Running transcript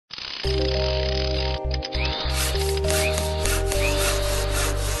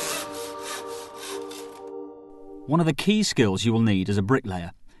One of the key skills you will need as a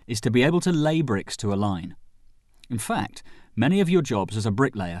bricklayer is to be able to lay bricks to a line. In fact, many of your jobs as a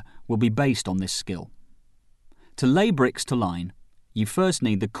bricklayer will be based on this skill. To lay bricks to line, you first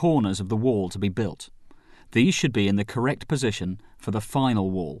need the corners of the wall to be built. These should be in the correct position for the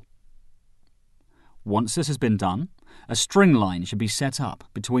final wall. Once this has been done, a string line should be set up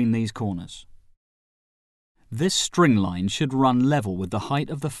between these corners. This string line should run level with the height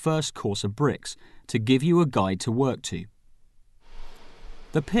of the first course of bricks to give you a guide to work to.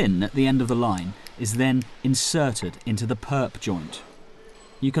 The pin at the end of the line is then inserted into the perp joint.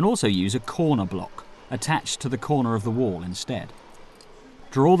 You can also use a corner block attached to the corner of the wall instead.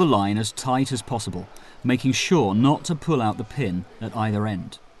 Draw the line as tight as possible, making sure not to pull out the pin at either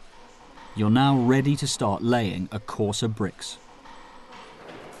end. You're now ready to start laying a course of bricks.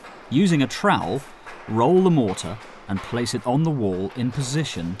 Using a trowel, roll the mortar and place it on the wall in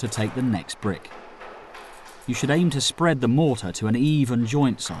position to take the next brick. You should aim to spread the mortar to an even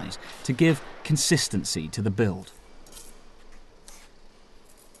joint size to give consistency to the build.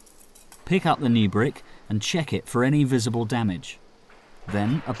 Pick up the new brick and check it for any visible damage.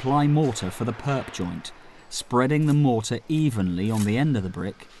 Then apply mortar for the perp joint, spreading the mortar evenly on the end of the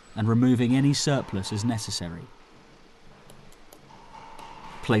brick and removing any surplus as necessary.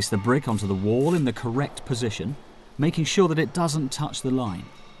 Place the brick onto the wall in the correct position, making sure that it doesn't touch the line.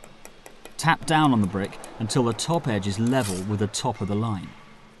 Tap down on the brick until the top edge is level with the top of the line.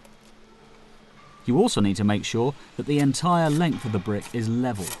 You also need to make sure that the entire length of the brick is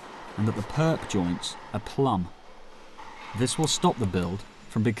level and that the perp joints are plumb. This will stop the build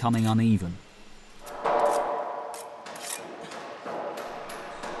from becoming uneven.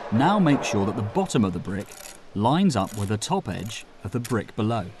 Now make sure that the bottom of the brick lines up with the top edge of the brick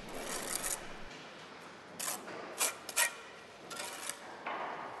below.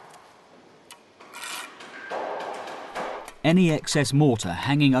 Any excess mortar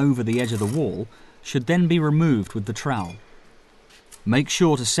hanging over the edge of the wall should then be removed with the trowel. Make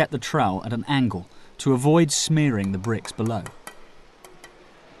sure to set the trowel at an angle to avoid smearing the bricks below.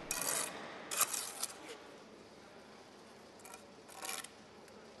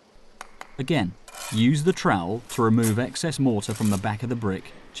 Again, use the trowel to remove excess mortar from the back of the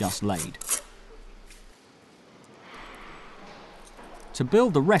brick just laid. To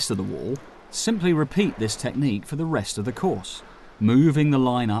build the rest of the wall, simply repeat this technique for the rest of the course, moving the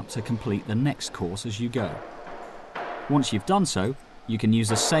line up to complete the next course as you go. Once you've done so, you can use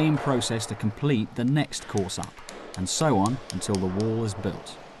the same process to complete the next course up, and so on until the wall is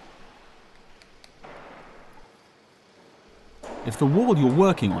built. If the wall you're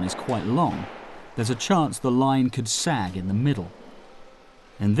working on is quite long, there's a chance the line could sag in the middle.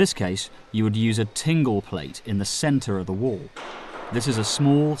 In this case, you would use a tingle plate in the centre of the wall. This is a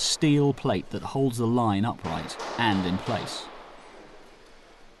small steel plate that holds the line upright and in place.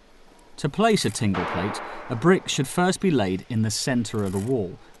 To place a tingle plate, a brick should first be laid in the centre of the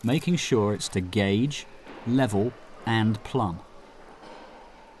wall, making sure it's to gauge, level and plumb.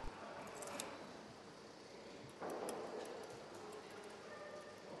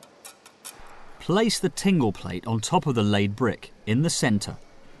 Place the tingle plate on top of the laid brick in the centre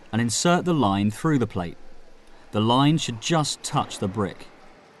and insert the line through the plate. The line should just touch the brick.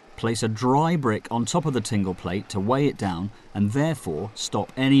 Place a dry brick on top of the tingle plate to weigh it down and therefore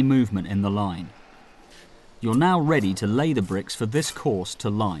stop any movement in the line. You're now ready to lay the bricks for this course to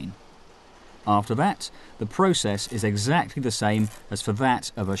line. After that, the process is exactly the same as for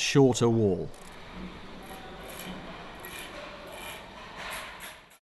that of a shorter wall.